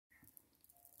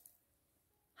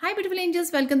Hi beautiful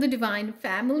angels, welcome to Divine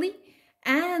Family.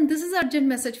 And this is urgent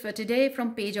message for today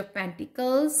from Page of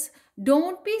Pentacles.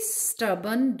 Don't be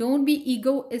stubborn, don't be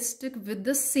egoistic with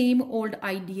the same old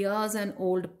ideas and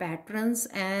old patterns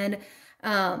and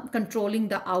controlling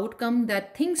the outcome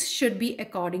that things should be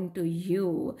according to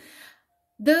you.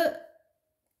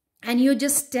 And you're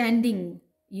just standing,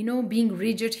 being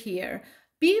rigid here.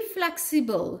 Be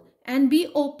flexible and be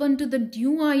open to the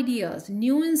new ideas,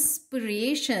 new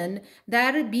inspiration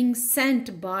that are being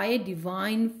sent by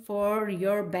divine for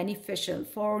your beneficial,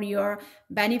 for your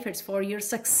benefits, for your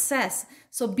success.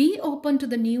 So be open to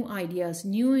the new ideas,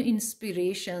 new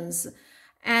inspirations,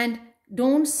 and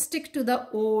don't stick to the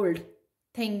old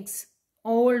things,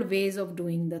 old ways of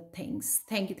doing the things.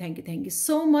 Thank you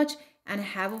so much, and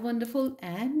have a wonderful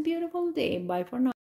and beautiful day. Bye for now.